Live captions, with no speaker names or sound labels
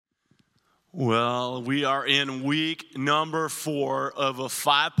Well, we are in week number 4 of a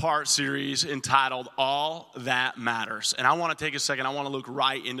 5-part series entitled All That Matters. And I want to take a second. I want to look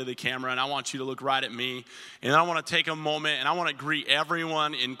right into the camera, and I want you to look right at me. And I want to take a moment, and I want to greet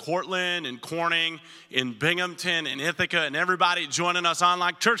everyone in Cortland, in Corning, in Binghamton, in Ithaca, and everybody joining us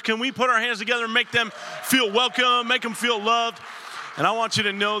online. Church, can we put our hands together and make them feel welcome, make them feel loved? And I want you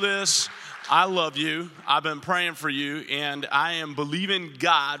to know this. I love you. I've been praying for you, and I am believing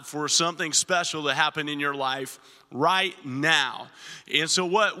God for something special to happen in your life right now. And so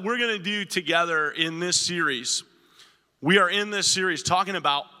what we're going to do together in this series, we are in this series talking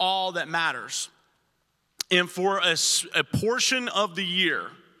about all that matters. And for a portion of the year,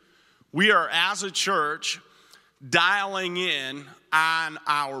 we are, as a church, dialing in on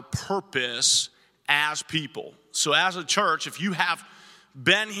our purpose as people. So as a church, if you have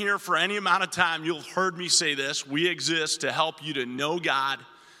been here for any amount of time, you'll have heard me say this. We exist to help you to know God,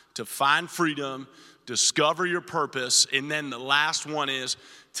 to find freedom, discover your purpose, and then the last one is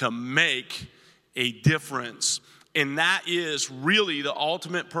to make a difference. And that is really the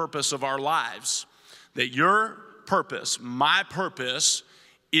ultimate purpose of our lives. That your purpose, my purpose,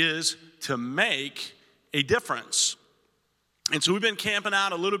 is to make a difference. And so we've been camping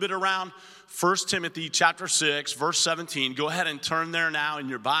out a little bit around 1 Timothy chapter 6, verse 17. Go ahead and turn there now in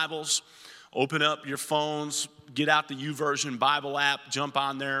your Bibles. Open up your phones. Get out the YouVersion Bible app. Jump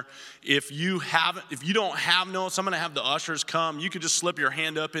on there. If you don't have notes, I'm going to have the ushers come. You could just slip your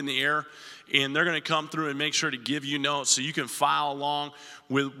hand up in the air, and they're going to come through and make sure to give you notes so you can follow along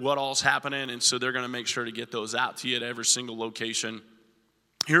with what all's happening. And so they're going to make sure to get those out to you at every single location.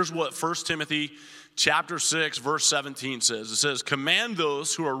 Here's what 1 Timothy chapter 6, verse 17 says. It says, "Command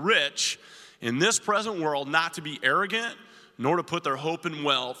those who are rich in this present world not to be arrogant, nor to put their hope in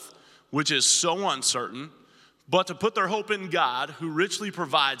wealth, which is so uncertain, but to put their hope in God, who richly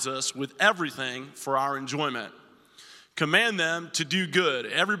provides us with everything for our enjoyment. Command them to do good."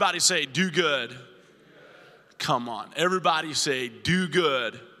 Everybody say, do good. Come on. Everybody say, do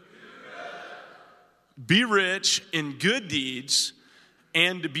good. Be rich in good deeds,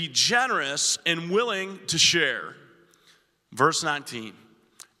 and to be generous and willing to share. Verse 19.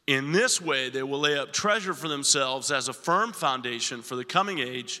 "In this way they will lay up treasure for themselves as a firm foundation for the coming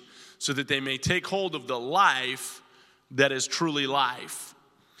age, so that they may take hold of the life that is truly life."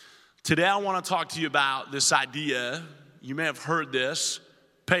 Today I want to talk to you about this idea. You may have heard this,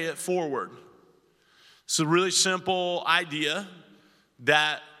 pay it forward. It's a really simple idea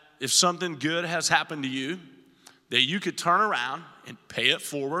that if something good has happened to you, that you could turn around and pay it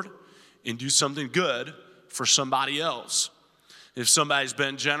forward and do something good for somebody else. If somebody's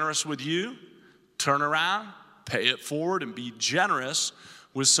been generous with you, turn around, pay it forward, and be generous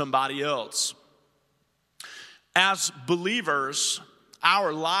with somebody else. As believers,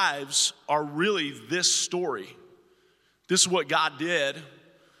 our lives are really this story. This is what God did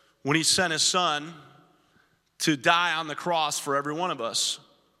when He sent His Son to die on the cross for every one of us.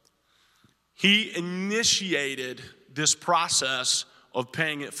 He initiated this process of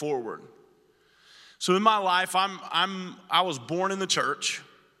paying it forward. So in my life, I was born in the church.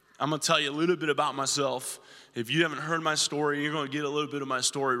 I'm going to tell you a little bit about myself. If you haven't heard my story, you're going to get a little bit of my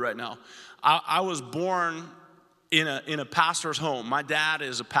story right now. I was born in a pastor's home. My dad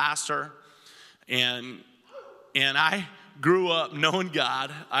is a pastor, and I grew up knowing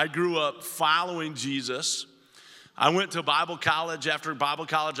God. I grew up following Jesus. I went to Bible college. After Bible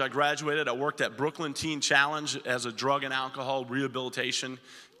college, I graduated. I worked at Brooklyn Teen Challenge as a drug and alcohol rehabilitation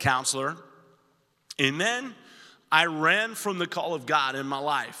counselor. And then I ran from the call of God in my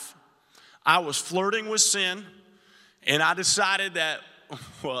life. I was flirting with sin, and I decided that,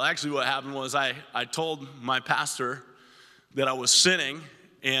 well, actually what happened was I told my pastor that I was sinning,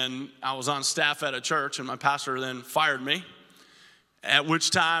 and I was on staff at a church, and my pastor then fired me. At which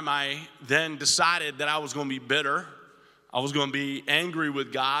time I then decided that I was going to be bitter. I was going to be angry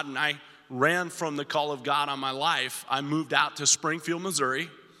with God, and I ran from the call of God on my life. I moved out to Springfield, Missouri.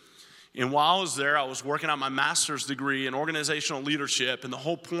 And while I was there, I was working on my master's degree in organizational leadership. And the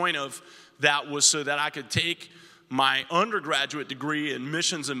whole point of that was so that I could take my undergraduate degree in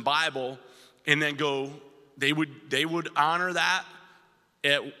missions and Bible and then go, they would honor that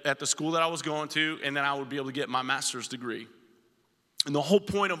at the school that I was going to, and then I would be able to get my master's degree. And the whole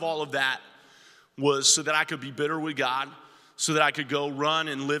point of all of that was so that I could be bitter with God, so that I could go run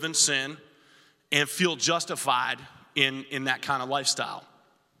and live in sin and feel justified in that kind of lifestyle.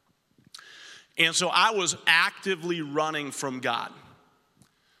 And so I was actively running from God.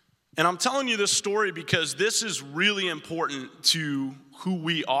 And I'm telling you this story because this is really important to who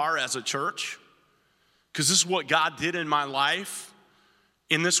we are as a church, because this is what God did in my life.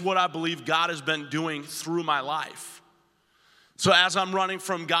 And this is what I believe God has been doing through my life. So as I'm running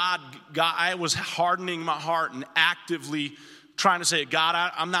from God, I was hardening my heart and actively trying to say,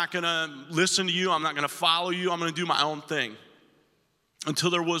 God, I'm not going to listen to you. I'm not going to follow you. I'm going to do my own thing. Until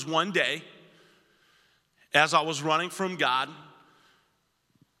there was one day, as I was running from God,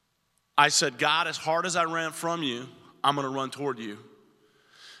 I said, God, as hard as I ran from you, I'm going to run toward you.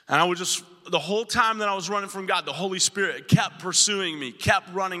 And I would just, the whole time that I was running from God, the Holy Spirit kept pursuing me,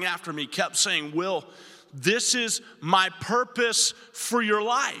 kept running after me, kept saying, Will, this is my purpose for your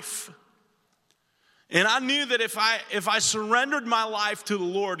life. And I knew that if I surrendered my life to the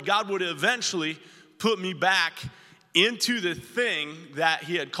Lord, God would eventually put me back into the thing that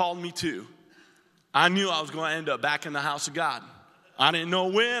he had called me to. I knew I was going to end up back in the house of God. I didn't know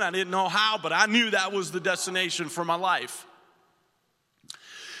when, I didn't know how, but I knew that was the destination for my life.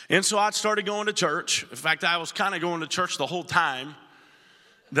 And so I started going to church. In fact, I was kind of going to church the whole time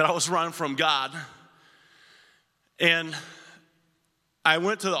that I was running from God. And I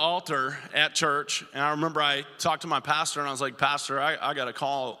went to the altar at church, and I remember I talked to my pastor, and I was like, Pastor, I got a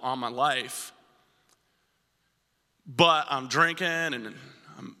call on my life. But I'm drinking, and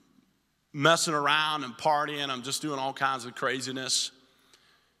I'm messing around and partying. I'm just doing all kinds of craziness.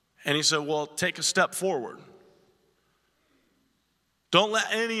 And he said, well, take a step forward. Don't let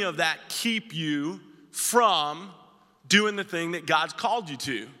any of that keep you from doing the thing that God's called you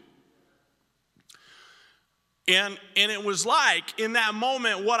to. And it was like, in that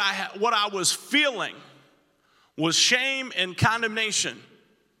moment, what I was feeling was shame and condemnation.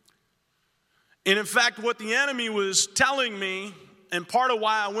 And in fact, what the enemy was telling me, and part of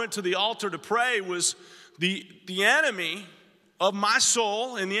why I went to the altar to pray, was the enemy of my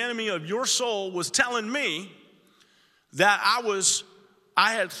soul and the enemy of your soul was telling me that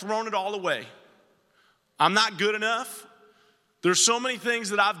I had thrown it all away. I'm not good enough. There's so many things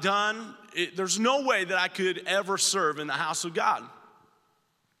that I've done. There's no way that I could ever serve in the house of God.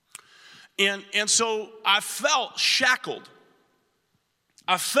 And so I felt shackled.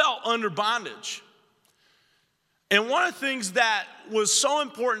 I felt under bondage. And one of the things that was so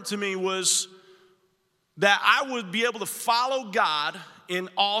important to me was that I would be able to follow God in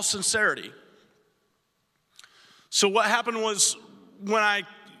all sincerity. So what happened was, when I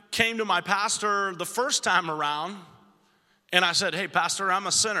came to my pastor the first time around, and I said, hey, Pastor, I'm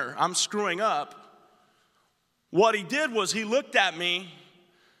a sinner. I'm screwing up. What he did was he looked at me,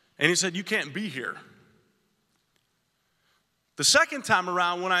 and he said, you can't be here. The second time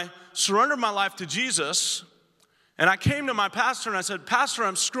around, when I surrendered my life to Jesus, and I came to my pastor and I said, Pastor,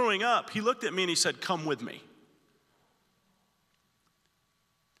 I'm screwing up. He looked at me and he said, come with me.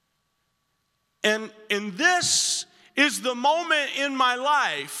 And this is the moment in my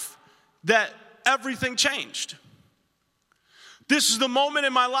life that everything changed. This is the moment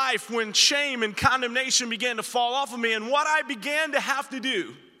in my life when shame and condemnation began to fall off of me. And what I began to have to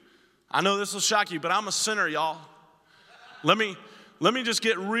do, I know this will shock you, but I'm a sinner, y'all. Let me just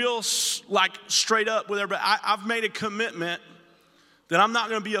get real, straight up with everybody. I've made a commitment that I'm not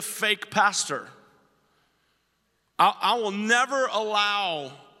going to be a fake pastor. I will never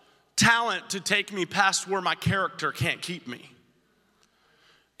allow talent to take me past where my character can't keep me.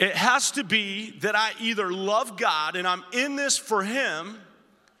 It has to be that I either love God and I'm in this for him,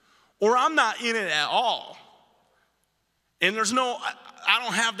 or I'm not in it at all. And I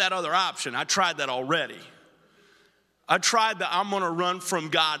don't have that other option. I tried that already. I tried the I'm going to run from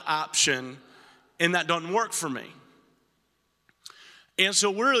God option, and that doesn't work for me. And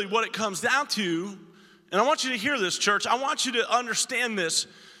so really what it comes down to, and I want you to hear this, church, I want you to understand this,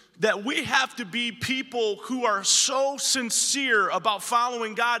 that we have to be people who are so sincere about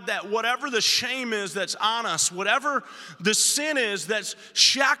following God that whatever the shame is that's on us, whatever the sin is that's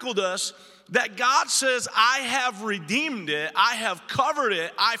shackled us, that God says, I have redeemed it, I have covered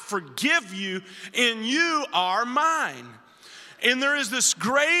it, I forgive you, and you are mine. And there is this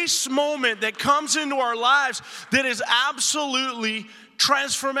grace moment that comes into our lives that is absolutely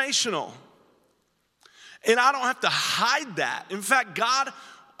transformational. And I don't have to hide that. In fact,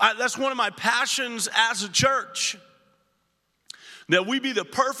 that's one of my passions as a church, that we be the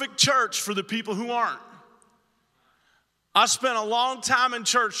perfect church for the people who aren't. I spent a long time in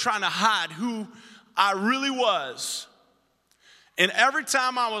church trying to hide who I really was. And every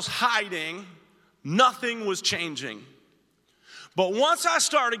time I was hiding, nothing was changing. But once I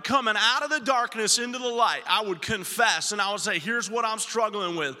started coming out of the darkness into the light, I would confess and I would say, here's what I'm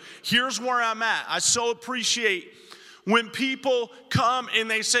struggling with. Here's where I'm at. I so appreciate when people come and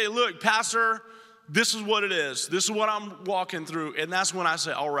they say, look, Pastor, this is what it is. This is what I'm walking through. And that's when I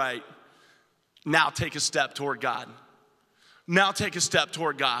say, all right, now take a step toward God. now take a step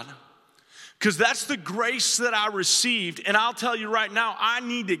toward God. Because that's the grace that I received. And I'll tell you right now, I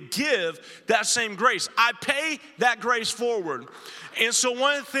need to give that same grace. I pay that grace forward. And so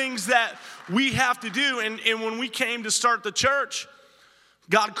one of the things that we have to do, and when we came to start the church,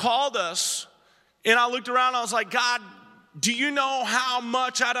 God called us. And I looked around and I was like, God, do you know how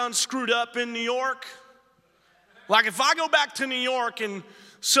much I done screwed up in New York? Like if I go back to New York and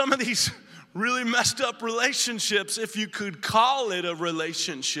some of these really messed up relationships, if you could call it a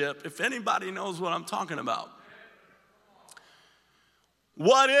relationship, if anybody knows what I'm talking about.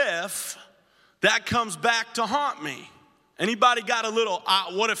 What if that comes back to haunt me? Anybody got a little,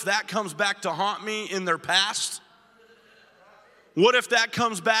 what if that comes back to haunt me in their past? What if that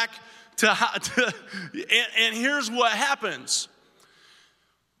comes back and here's what happens.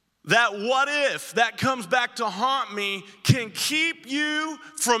 That what if that comes back to haunt me can keep you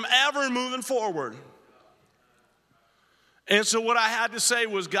from ever moving forward. And so what I had to say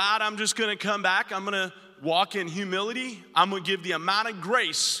was, God, I'm just going to come back. I'm going to walk in humility. I'm going to give the amount of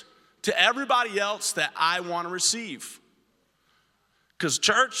grace to everybody else that I want to receive. Because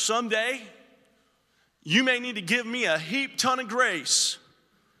church, someday, you may need to give me a heap ton of grace.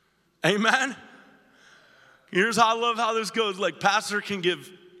 Amen? Here's how I love how this goes. Like, pastor can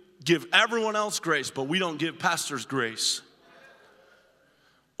give everyone else grace, but we don't give pastors grace.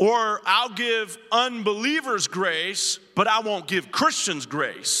 Or I'll give unbelievers grace, but I won't give Christians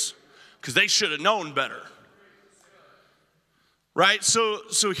grace because they should have known better. Right? So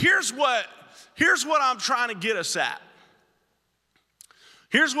here's what I'm trying to get us at.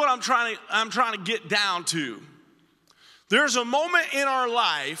 Here's what I'm trying to get down to. There's a moment in our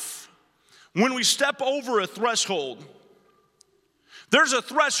life when we step over a threshold. There's a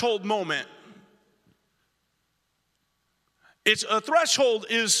threshold moment. A threshold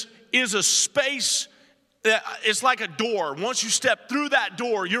is a space that it's like a door. Once you step through that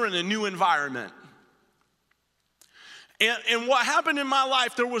door, you're in a new environment. And what happened in my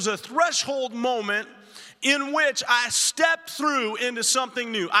life, there was a threshold moment in which I stepped through into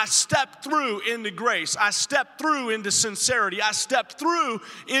something new. I stepped through into grace. I stepped through into sincerity. I stepped through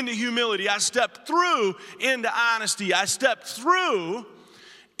into humility. I stepped through into honesty. I stepped through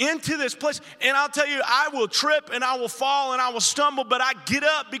into this place. And I'll tell you, I will trip and I will fall and I will stumble, but I get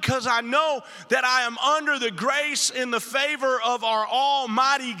up because I know that I am under the grace and the favor of our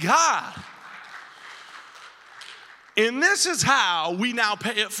Almighty God. And this is how we now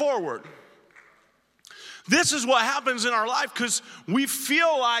pay it forward. This is what happens in our life because we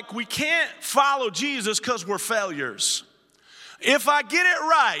feel like we can't follow Jesus because we're failures. If I get it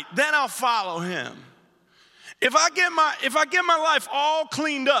right, then I'll follow him. If I get my life all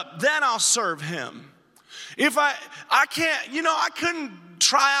cleaned up, then I'll serve him. If I couldn't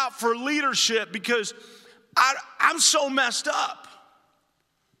try out for leadership because I'm so messed up.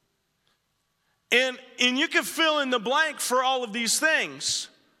 And you can fill in the blank for all of these things.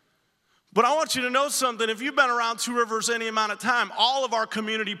 But I want you to know something. If you've been around Two Rivers any amount of time, all of our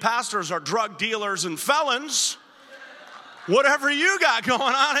community pastors are drug dealers and felons. Whatever you got going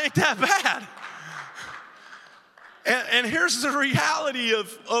on ain't that bad. And here's the reality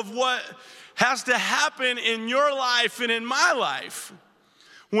of what has to happen in your life and in my life.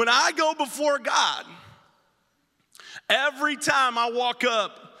 When I go before God, every time I walk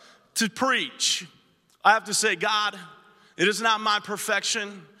up to preach, I have to say, God, it is not my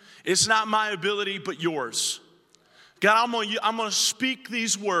perfection. It's not my ability, but yours. God, I'm going to speak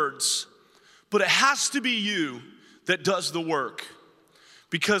these words, but it has to be you that does the work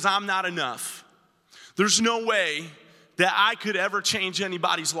because I'm not enough. There's no way that I could ever change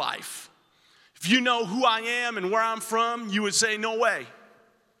anybody's life. If you know who I am and where I'm from, you would say, no way.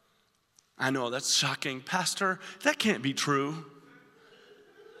 I know, that's shocking. Pastor, that can't be true.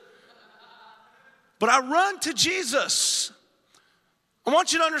 But I run to Jesus. I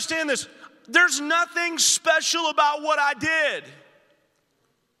want you to understand this. There's nothing special about what I did.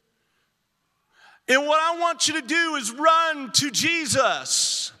 And what I want you to do is run to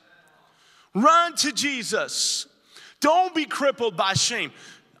Jesus. Run to Jesus. Don't be crippled by shame.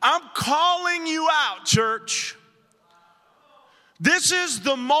 I'm calling you out, church. This is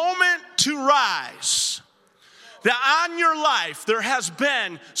the moment to rise. That on your life there has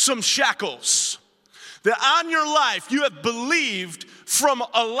been some shackles. That on your life you have believed from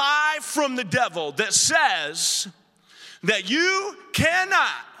a lie from the devil that says that you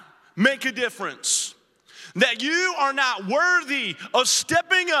cannot make a difference. That you are not worthy of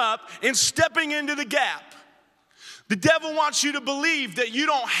stepping up and stepping into the gap. The devil wants you to believe that you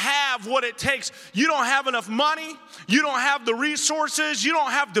don't have what it takes. You don't have enough money. You don't have the resources. You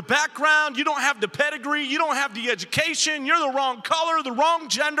don't have the background. You don't have the pedigree. You don't have the education. You're the wrong color, the wrong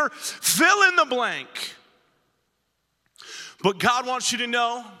gender. Fill in the blank. But God wants you to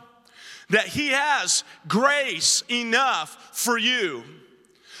know that he has grace enough for you.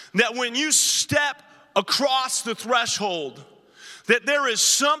 That when you step across the threshold, that there is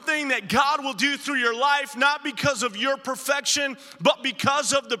something that God will do through your life, not because of your perfection, but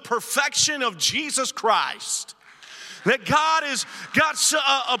because of the perfection of Jesus Christ. That God has got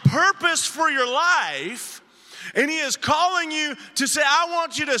a purpose for your life, and he is calling you to say, I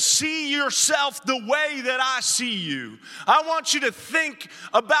want you to see yourself the way that I see you. I want you to think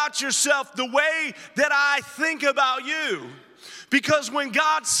about yourself the way that I think about you. Because when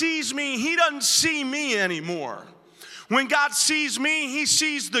God sees me, he doesn't see me anymore. When God sees me, he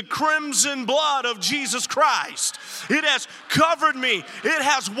sees the crimson blood of Jesus Christ. It has covered me. It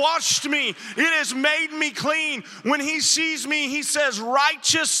has washed me. It has made me clean. When he sees me, he says,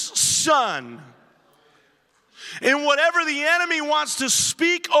 righteous son. And whatever the enemy wants to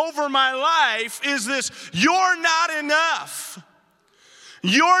speak over my life is this: you're not enough.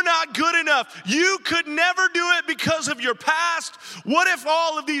 You're not good enough. You could never do it because of your past. What if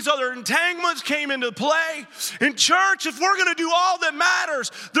all of these other entanglements came into play? In church, if we're going to do all that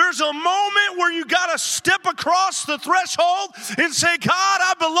matters, there's a moment where you got to step across the threshold and say, God,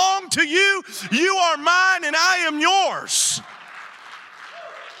 I belong to you. You are mine and I am yours.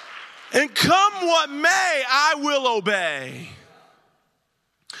 And come what may, I will obey.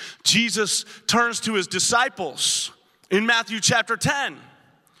 Jesus turns to his disciples in Matthew chapter 10.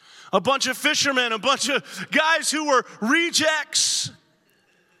 A bunch of fishermen, a bunch of guys who were rejects.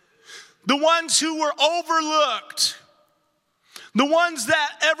 The ones who were overlooked. The ones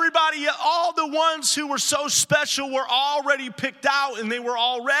that everybody, all the ones who were so special were already picked out, and they were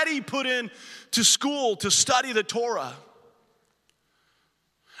already put into school to study the Torah.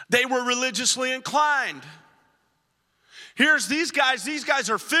 They were religiously inclined. Here's these guys. These guys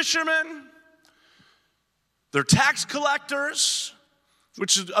are fishermen. They're tax collectors,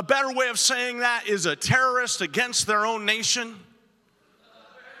 which is a better way of saying that is a terrorist against their own nation.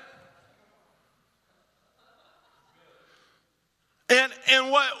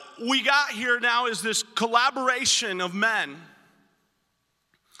 And what we got here now is this collaboration of men.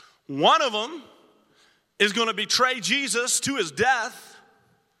 One of them is going to betray Jesus to his death.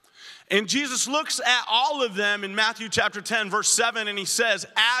 And Jesus looks at all of them in Matthew chapter 10, verse 7, and he says,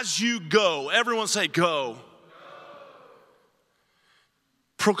 as you go, everyone say, go.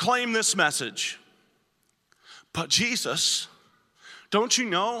 Proclaim this message. But Jesus, don't you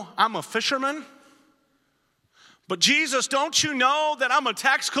know I'm a fisherman? But Jesus, don't you know that I'm a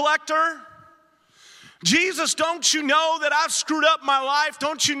tax collector? Jesus, don't you know that I've screwed up my life?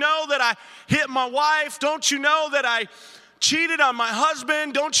 Don't you know that I hit my wife? Don't you know that I cheated on my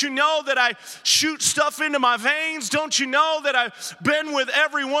husband? Don't you know that I shoot stuff into my veins? Don't you know that I've been with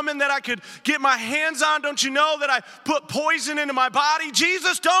every woman that I could get my hands on? Don't you know that I put poison into my body?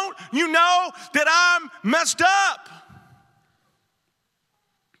 Jesus, don't you know that I'm messed up?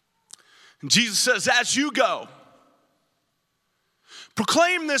 And Jesus says, as you go,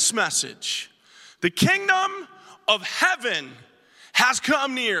 proclaim this message. The kingdom of heaven has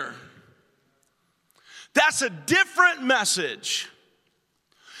come near. That's a different message.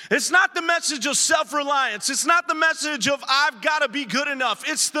 It's not the message of self-reliance. It's not the message of I've got to be good enough.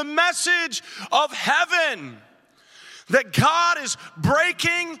 It's the message of heaven. That God is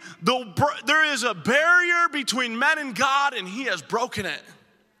breaking, there is a barrier between men and God, and he has broken it.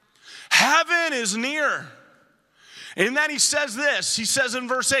 Heaven is near. And then he says this, he says in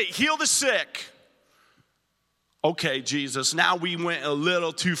verse 8, heal the sick. Okay, Jesus, now we went a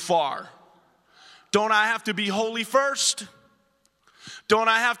little too far. Don't I have to be holy first? Don't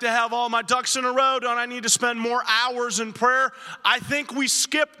I have to have all my ducks in a row? Don't I need to spend more hours in prayer? I think we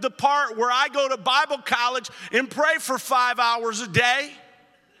skipped the part where I go to Bible college and pray for 5 hours a day.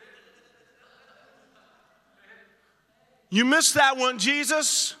 You missed that one,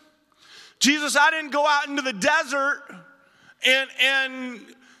 Jesus. Jesus, I didn't go out into the desert and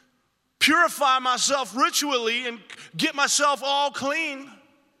purify myself ritually and get myself all clean.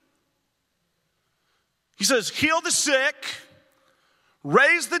 He says, heal the sick,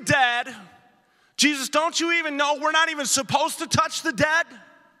 raise the dead. Jesus, don't you even know we're not even supposed to touch the dead?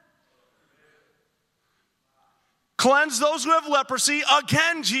 Cleanse those who have leprosy.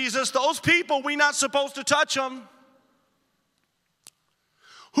 Again, Jesus, those people, we're not supposed to touch them.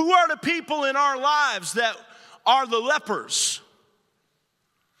 Who are the people in our lives that are the lepers?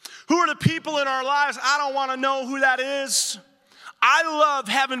 Who are the people in our lives? I don't want to know who that is. I love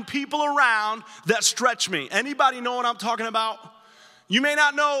having people around that stretch me. Anybody know what I'm talking about? You may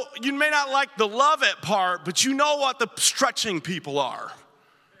not know, you may not like the love it part, but you know what the stretching people are.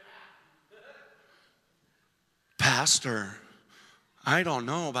 Pastor, I don't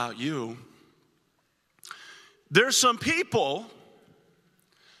know about you. There's some people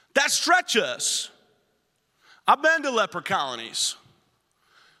that stretch us. I've been to leper colonies.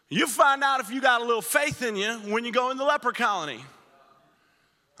 You find out if you got a little faith in you when you go in the leper colony.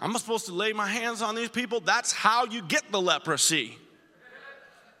 I'm supposed to lay my hands on these people? That's how you get the leprosy.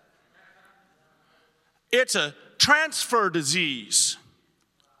 It's a transfer disease.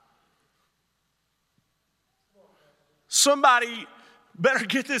 Somebody better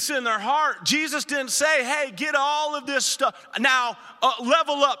get this in their heart. Jesus didn't say, hey, get all of this stuff. Now,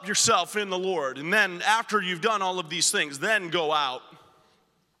 level up yourself in the Lord. And then after you've done all of these things, then go out.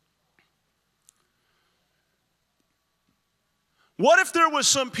 What if there was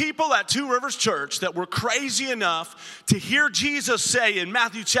some people at Two Rivers Church that were crazy enough to hear Jesus say in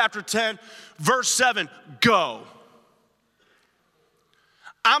Matthew chapter 10, verse 7, go.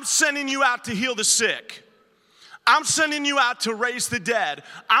 I'm sending you out to heal the sick. I'm sending you out to raise the dead.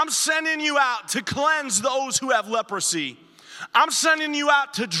 I'm sending you out to cleanse those who have leprosy. I'm sending you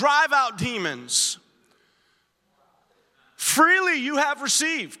out to drive out demons. Freely you have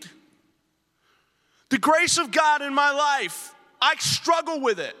received. The grace of God in my life, I struggle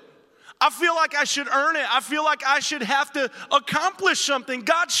with it. I feel like I should earn it. I feel like I should have to accomplish something.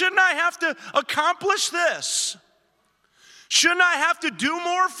 God, shouldn't I have to accomplish this? Shouldn't I have to do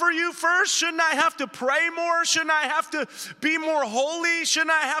more for you first? Shouldn't I have to pray more? Shouldn't I have to be more holy?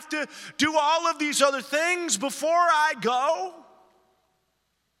 Shouldn't I have to do all of these other things before I go?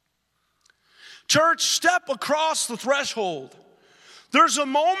 Church, step across the threshold. There's a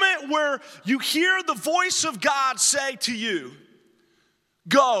moment where you hear the voice of God say to you,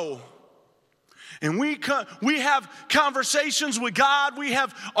 go. And we have conversations with God. We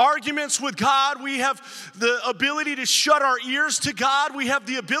have arguments with God. We have the ability to shut our ears to God. We have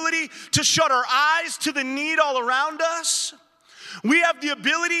the ability to shut our eyes to the need all around us. We have the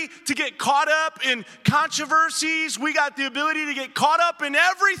ability to get caught up in controversies. We got the ability to get caught up in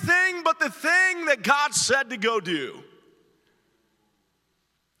everything but the thing that God said to go do.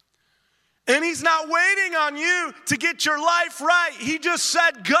 And he's not waiting on you to get your life right. He just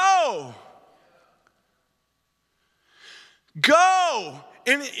said, go. Go.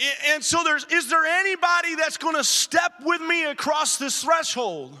 And so is there anybody that's going to step with me across this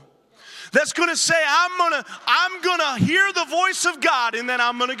threshold? That's going to say, I'm going to hear the voice of God, and then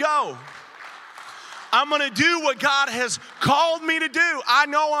I'm going to go. I'm going to do what God has called me to do. I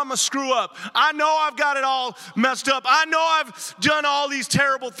know I'm a screw up. I know I've got it all messed up. I know I've done all these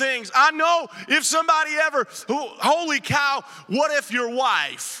terrible things. I know if somebody ever, holy cow, what if your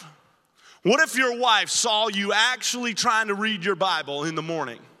wife saw you actually trying to read your Bible in the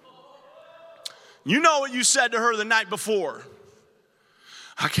morning? You know what you said to her the night before.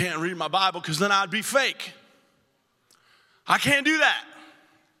 I can't read my Bible because then I'd be fake. I can't do that.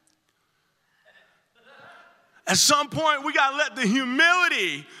 At some point, we got to let the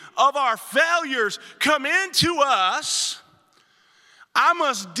humility of our failures come into us. I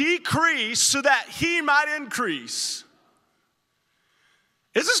must decrease so that he might increase.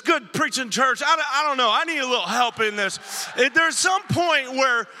 Is this good preaching, church? I don't know. I need a little help in this. There's some point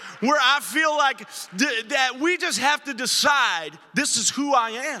where I feel like that we just have to decide this is who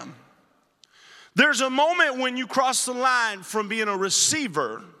I am. There's a moment when you cross the line from being a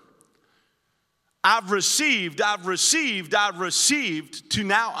receiver, I've received, to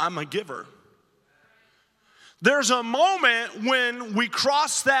now I'm a giver. There's a moment when we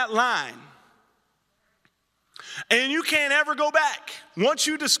cross that line. And you can't ever go back. Once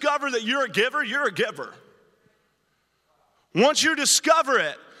you discover that you're a giver, you're a giver. Once you discover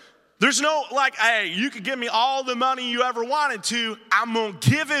it, there's no like, hey, you could give me all the money you ever wanted to, I'm going to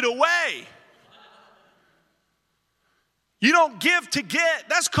give it away. You don't give to get.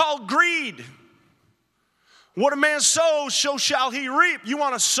 That's called greed. What a man sows, so shall he reap. You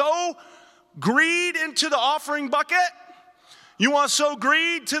want to sow greed into the offering bucket? You want to sow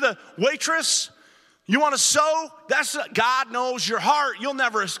greed to the waitress? You want to sow? God knows your heart. You'll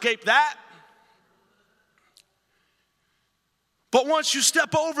never escape that. But once you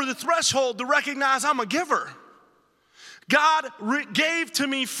step over the threshold to recognize I'm a giver, God gave to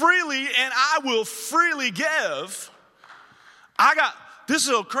me freely, and I will freely give. This is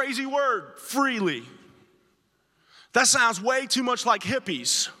a crazy word, freely. That sounds way too much like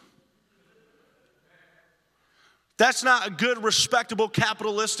hippies. That's not a good, respectable,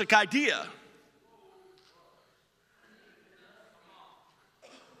 capitalistic idea.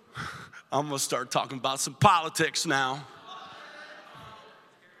 I'm going to start talking about some politics now.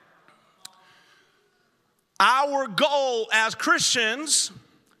 Our goal as Christians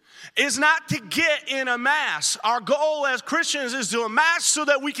is not to get in a mass. Our goal as Christians is to amass so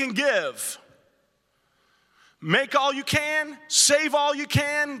that we can give. Make all you can, save all you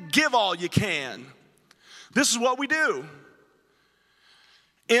can, give all you can. This is what we do.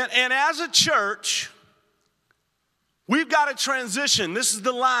 And as a church, we've got to transition. This is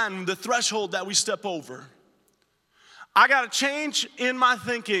the line, the threshold that we step over. I got to change in my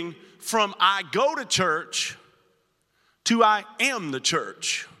thinking from I go to church to I am the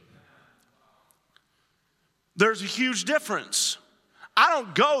church. There's a huge difference. I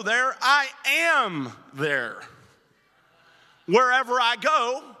don't go there, I am there. Wherever I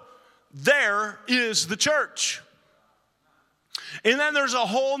go, there is the church. And then there's a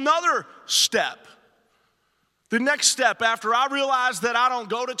whole nother step. The next step after I realize that I don't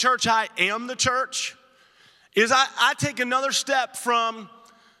go to church, I am the church, is I take another step from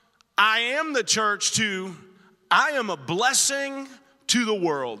I am the church to I am a blessing to the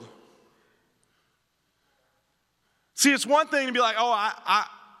world. See, it's one thing to be like, oh,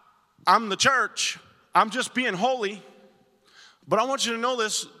 I'm the church. I'm just being holy. But I want you to know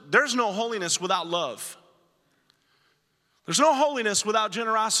this. There's no holiness without love. There's no holiness without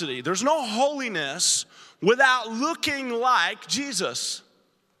generosity. There's no holiness without looking like Jesus.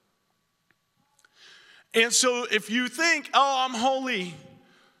 And so if you think, oh, I'm holy,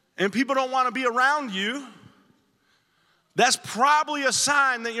 and people don't want to be around you, that's probably a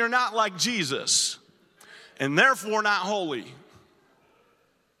sign that you're not like Jesus, and therefore not holy.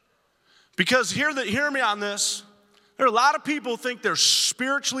 Because hear me on this. There are a lot of people who think they're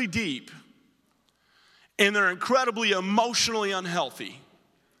spiritually deep, and they're incredibly emotionally unhealthy.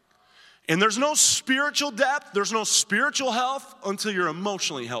 And there's no spiritual depth, there's no spiritual health until you're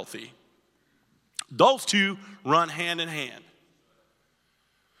emotionally healthy. Those two run hand in hand.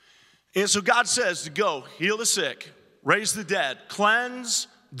 And so God says to go heal the sick, raise the dead, cleanse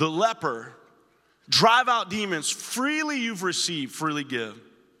the leper, drive out demons. Freely you've received, freely give.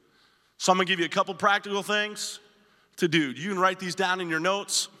 So I'm going to give you a couple practical things to do. You can write these down in your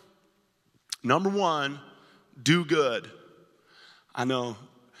notes. Number one, do good. I know,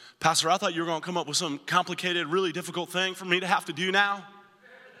 Pastor, I thought you were going to come up with some complicated, really difficult thing for me to have to do now.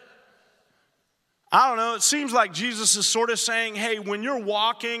 I don't know, it seems like Jesus is sort of saying, hey, when you're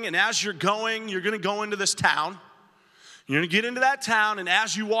walking and as you're going to go into this town. You're going to get into that town, and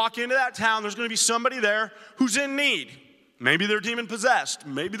as you walk into that town, there's going to be somebody there who's in need. Maybe they're demon-possessed.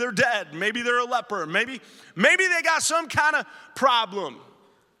 Maybe they're dead. Maybe they're a leper. Maybe they got some kind of problem.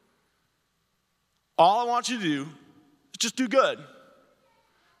 All I want you to do is just do good.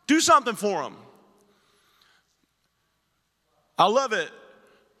 Do something for them. I love it.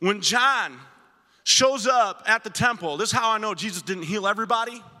 When John shows up at the temple, this is how I know Jesus didn't heal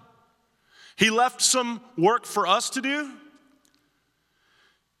everybody. He left some work for us to do.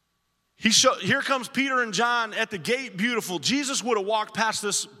 Here comes Peter and John at the gate, beautiful. Jesus would have walked past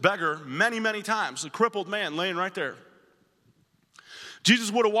this beggar many, many times, a crippled man laying right there.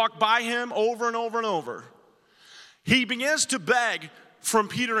 Jesus would have walked by him over and over and over. He begins to beg from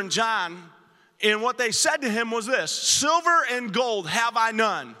Peter and John, and what they said to him was this: silver and gold have I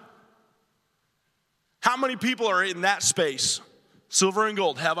none. How many people are in that space? Silver and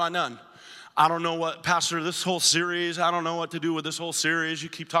gold have I none. I don't know what, Pastor, this whole series, I don't know what to do with this whole series. You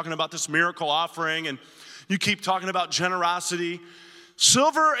keep talking about this miracle offering, and you keep talking about generosity.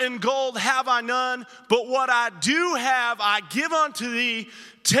 Silver and gold have I none, but what I do have I give unto thee.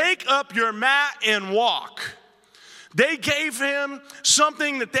 Take up your mat and walk. They gave him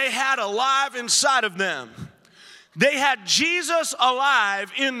something that they had alive inside of them. They had Jesus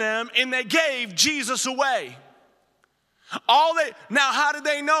alive in them, and they gave Jesus away. Now, how did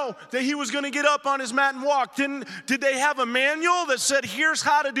they know that he was going to get up on his mat and walk? Did they have a manual that said, here's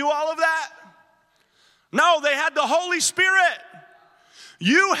how to do all of that? No, they had the Holy Spirit.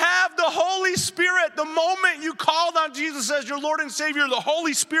 You have the Holy Spirit. The moment you called on Jesus as your Lord and Savior, the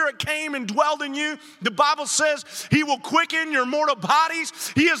Holy Spirit came and dwelled in you. The Bible says he will quicken your mortal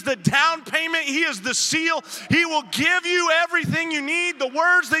bodies. He is the down payment. He is the seal. He will give you everything you need, the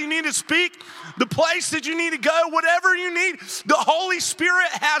words that you need to speak, the place that you need to go, whatever you need. The Holy Spirit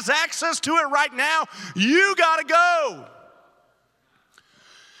has access to it right now. You got to go.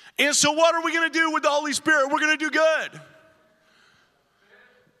 And so what are we going to do with the Holy Spirit? We're going to do good.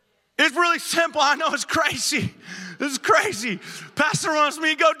 It's really simple. I know it's crazy. This is crazy. Pastor wants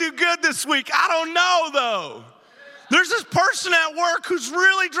me to go do good this week. I don't know, though. There's this person at work who's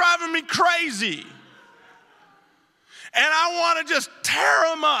really driving me crazy. And I want to just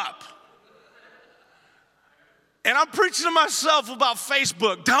tear him up. And I'm preaching to myself about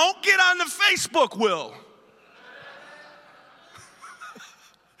Facebook. Don't get on the Facebook, Will.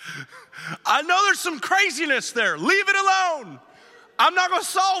 I know there's some craziness there. Leave it alone. I'm not going to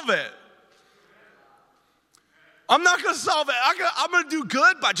solve it. I'm not going to solve it. I'm going to do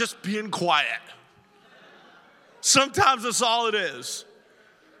good by just being quiet. Sometimes that's all it is,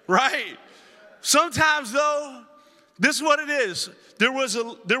 right? Sometimes, though, this is what it is. There was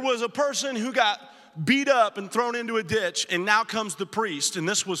a person who got beat up and thrown into a ditch, and now comes the priest, and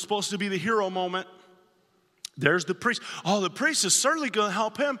this was supposed to be the hero moment. There's the priest. Oh, the priest is certainly going to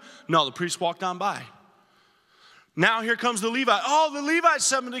help him. No, the priest walked on by. Now here comes the Levite. Oh, the Levite's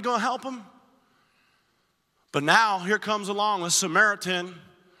certainly going to help him. But now here comes along a Samaritan,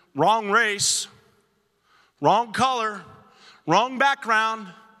 wrong race, wrong color, wrong background,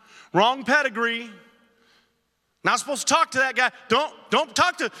 wrong pedigree. Not supposed to talk to that guy. Don't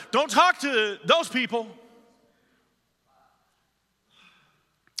talk to those people.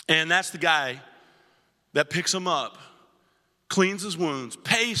 And that's the guy that picks him up, cleans his wounds,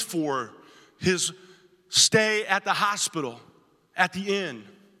 pays for his stay at the hospital, at the inn.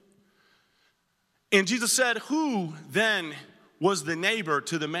 And Jesus said, who then was the neighbor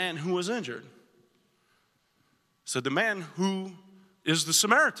to the man who was injured? So the man who is the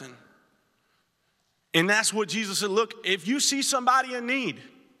Samaritan. And that's what Jesus said. Look, if you see somebody in need,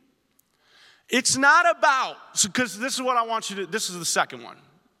 it's not about, because this is what I want you to, this is the second one.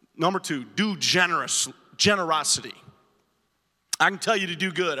 Number 2, do generosity. I can tell you to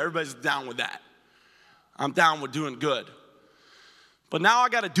do good. Everybody's down with that. I'm down with doing good. But now I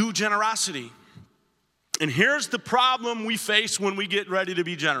got to do generosity. And here's the problem we face when we get ready to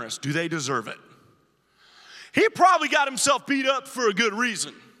be generous. Do they deserve it? He probably got himself beat up for a good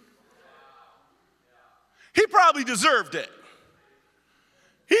reason. He probably deserved it.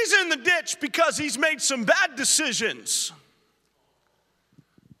 He's in the ditch because he's made some bad decisions.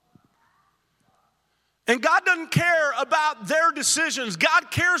 And God doesn't care about their decisions.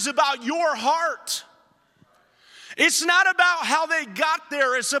 God cares about your heart. It's not about how they got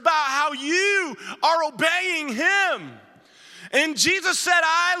there. It's about how you are obeying Him. And Jesus said,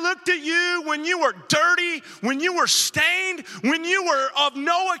 I looked at you when you were dirty, when you were stained, when you were of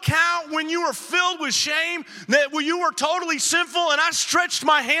no account, when you were filled with shame, that you were totally sinful, and I stretched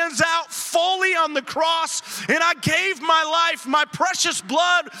my hands out fully on the cross, and I gave my life, my precious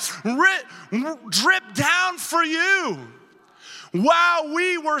blood dripped down for you. While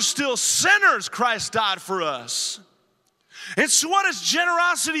we were still sinners, Christ died for us. And so what does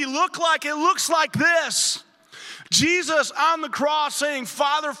generosity look like? It looks like this. Jesus on the cross saying,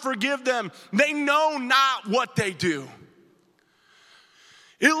 Father, forgive them. They know not what they do.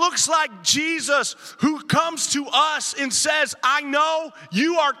 It looks like Jesus who comes to us and says, I know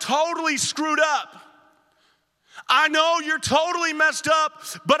you are totally screwed up. I know you're totally messed up,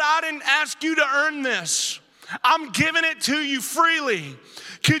 but I didn't ask you to earn this. I'm giving it to you freely.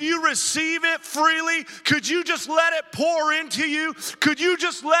 Could you receive it freely? Could you just let it pour into you? Could you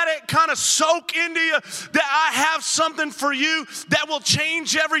just let it kind of soak into you that I have something for you that will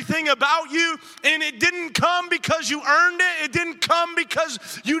change everything about you? And it didn't come because you earned it. It didn't come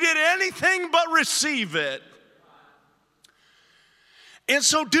because you did anything but receive it. And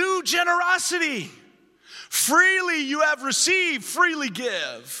so do generosity. Freely you have received, freely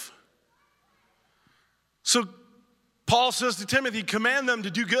give. So Paul says to Timothy, command them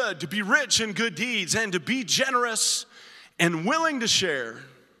to do good, to be rich in good deeds, and to be generous and willing to share.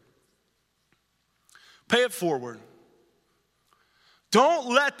 Pay it forward. Don't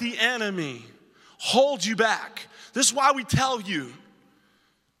let the enemy hold you back. This is why we tell you.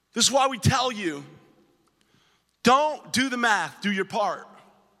 Don't do the math, do your part.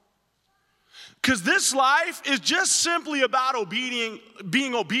 Because this life is just simply about being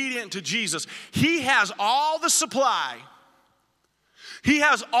obedient to Jesus. He has all the supply. He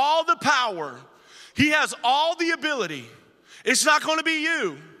has all the power. He has all the ability. It's not going to be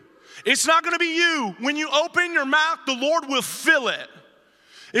you. It's not going to be you. When you open your mouth, the Lord will fill it.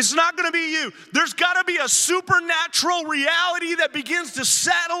 It's not going to be you. There's got to be a supernatural reality that begins to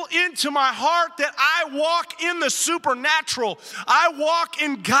settle into my heart that I walk in the supernatural. I walk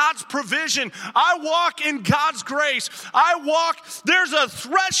in God's provision. I walk in God's grace. There's a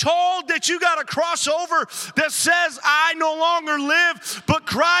threshold that you got to cross over that says, I no longer live, but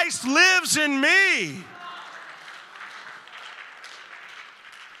Christ lives in me.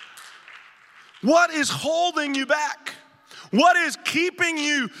 What is holding you back? What is keeping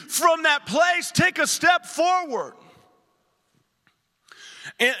you from that place? Take a step forward.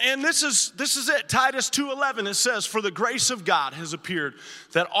 And this is it. Titus 2:11, it says, "For the grace of God has appeared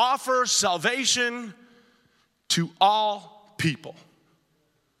that offers salvation to all people."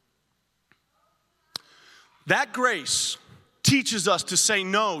 That grace teaches us to say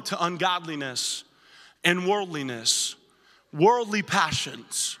no to ungodliness and worldliness, worldly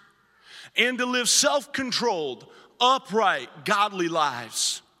passions, and to live self-controlled, upright, godly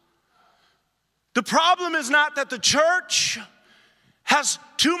lives. The problem is not that the church has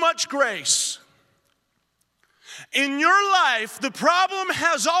too much grace. In your life, the problem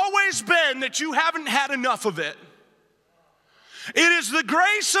has always been that you haven't had enough of it. It is the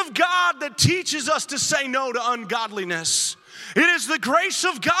grace of God that teaches us to say no to ungodliness. It is the grace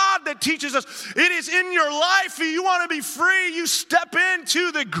of God that teaches us. It is in your life. If you want to be free, you step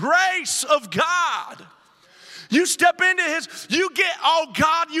into the grace of God. You step into His, you get, oh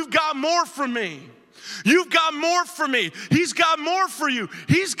God, you've got more for me. You've got more for me. He's got more for you.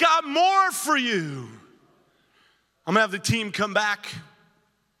 He's got more for you. I'm going to have the team come back.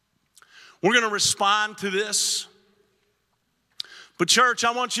 We're going to respond to this. But church,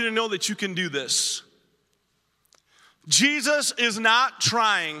 I want you to know that you can do this. Jesus is not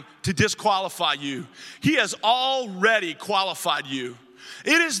trying to disqualify you. He has already qualified you.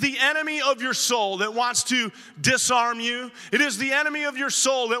 It is the enemy of your soul that wants to disarm you. It is the enemy of your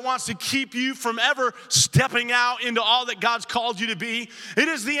soul that wants to keep you from ever stepping out into all that God's called you to be. It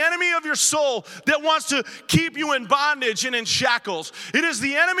is the enemy of your soul that wants to keep you in bondage and in shackles. It is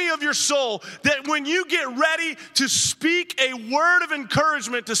the enemy of your soul that when you get ready to speak a word of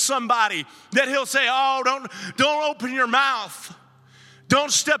encouragement to somebody, that he'll say, oh, don't open your mouth.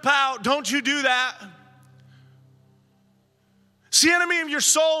 Don't step out. Don't you do that. It's the enemy of your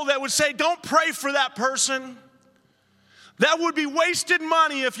soul that would say, don't pray for that person. That would be wasted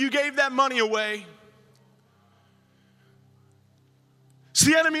money if you gave that money away. It's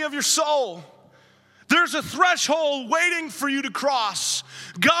the enemy of your soul. There's a threshold waiting for you to cross.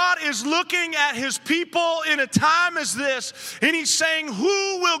 God is looking at His people in a time as this, and He's saying,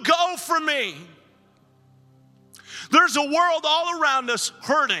 who will go for me? There's a world all around us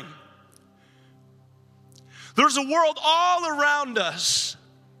hurting. There's a world all around us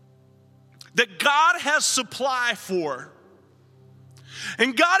that God has supply for.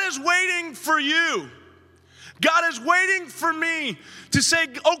 And God is waiting for you. God is waiting for me to say,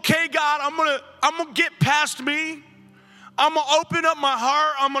 okay, God, I'm gonna get past me. I'm gonna open up my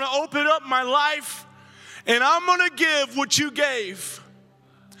heart. I'm gonna open up my life. And I'm gonna give what you gave.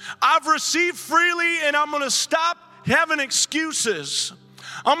 I've received freely, and I'm gonna stop having excuses.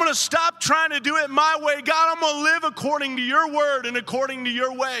 I'm going to stop trying to do it my way. God, I'm going to live according to your word and according to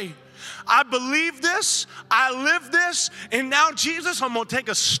your way. I believe this. I live this. And now, Jesus, I'm going to take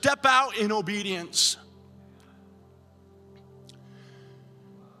a step out in obedience.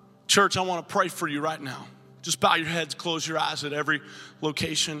 Church, I want to pray for you right now. Just bow your heads, close your eyes at every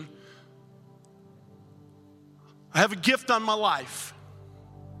location. I have a gift on my life.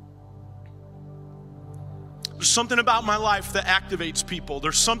 There's something about my life that activates people.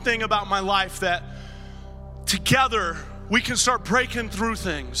 There's something about my life that together we can start breaking through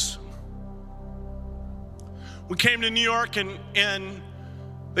things. We came to New York and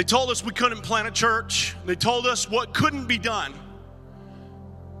they told us we couldn't plant a church. They told us what couldn't be done.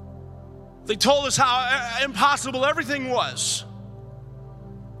 They told us how impossible everything was.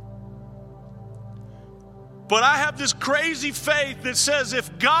 But I have this crazy faith that says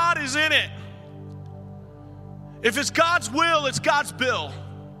if God is in it, if it's God's will, it's God's bill.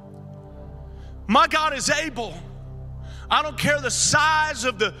 My God is able. I don't care the size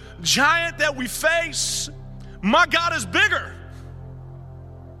of the giant that we face. My God is bigger.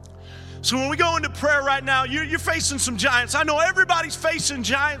 So when we go into prayer right now, you're facing some giants. I know everybody's facing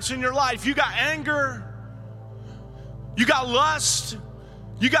giants in your life. You got anger. You got lust.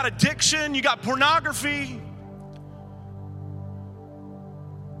 You got addiction. You got pornography.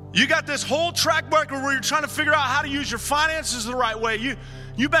 You got this whole track record where you're trying to figure out how to use your finances the right way.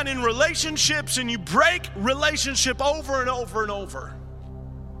 You've been in relationships and you break relationship over and over and over.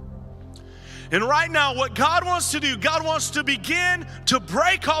 And right now, what God wants to do, God wants to begin to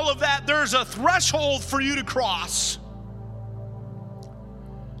break all of that. There's a threshold for you to cross.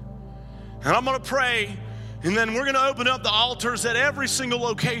 And I'm going to pray, and then we're going to open up the altars at every single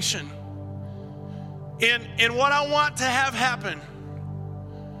location. And what I want to have happen,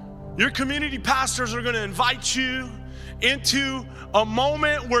 your community pastors are going to invite you into a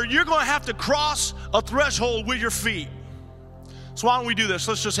moment where you're going to have to cross a threshold with your feet. So why don't we do this?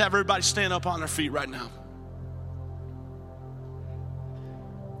 Let's just have everybody stand up on their feet right now.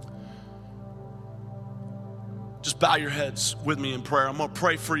 Just bow your heads with me in prayer. I'm going to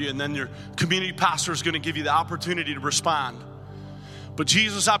pray for you, and then your community pastor is going to give you the opportunity to respond. But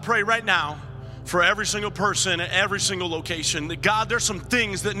Jesus, I pray right now for every single person at every single location that, God, there's some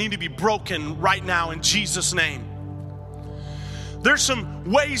things that need to be broken right now in Jesus' name. There's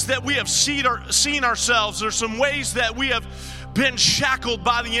some ways that we have seen ourselves. There's some ways that we have been shackled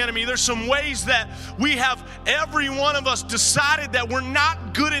by the enemy. There's some ways that we have, every one of us, decided that we're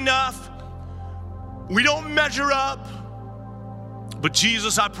not good enough. We don't measure up. But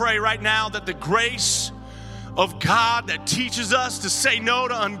Jesus, I pray right now that the grace of God that teaches us to say no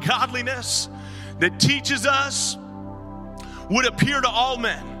to ungodliness, that teaches us, would appear to all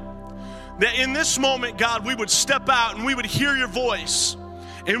men. That in this moment, God, we would step out and we would hear your voice.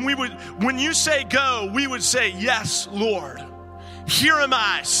 And we would, when you say go, we would say, yes, Lord. Here am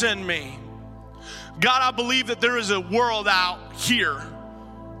I, send me. God, I believe that there is a world out here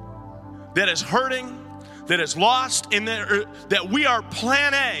that is hurting, that is lost, and that we are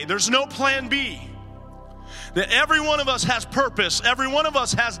plan A. There's no plan B. That every one of us has purpose. Every one of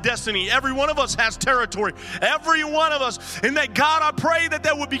us has destiny. Every one of us has territory. Every one of us. And that, God, I pray that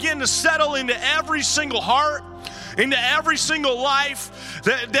that would begin to settle into every single heart, into every single life.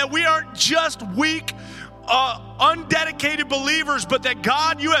 That we aren't just weak, undedicated believers, but that,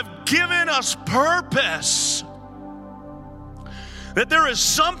 God, you have given us purpose. That there is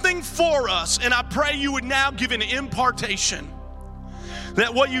something for us. And I pray you would now give an impartation.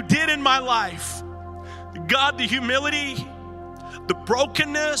 That what you did in my life, God, the humility, the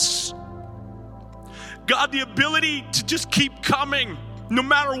brokenness, God, the ability to just keep coming no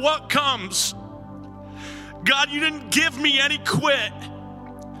matter what comes. God, you didn't give me any quit.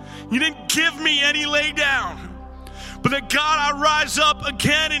 You didn't give me any lay down. But that, God, I rise up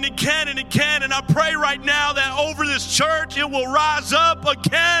again and again and again. And I pray right now that over this church, it will rise up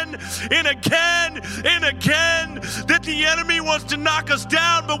again and again and again. That the enemy wants to knock us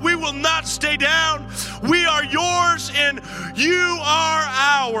down, but we will not stay down. We are yours and you are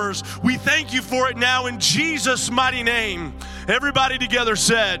ours. We thank you for it now in Jesus' mighty name. Everybody together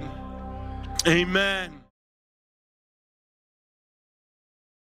said, amen.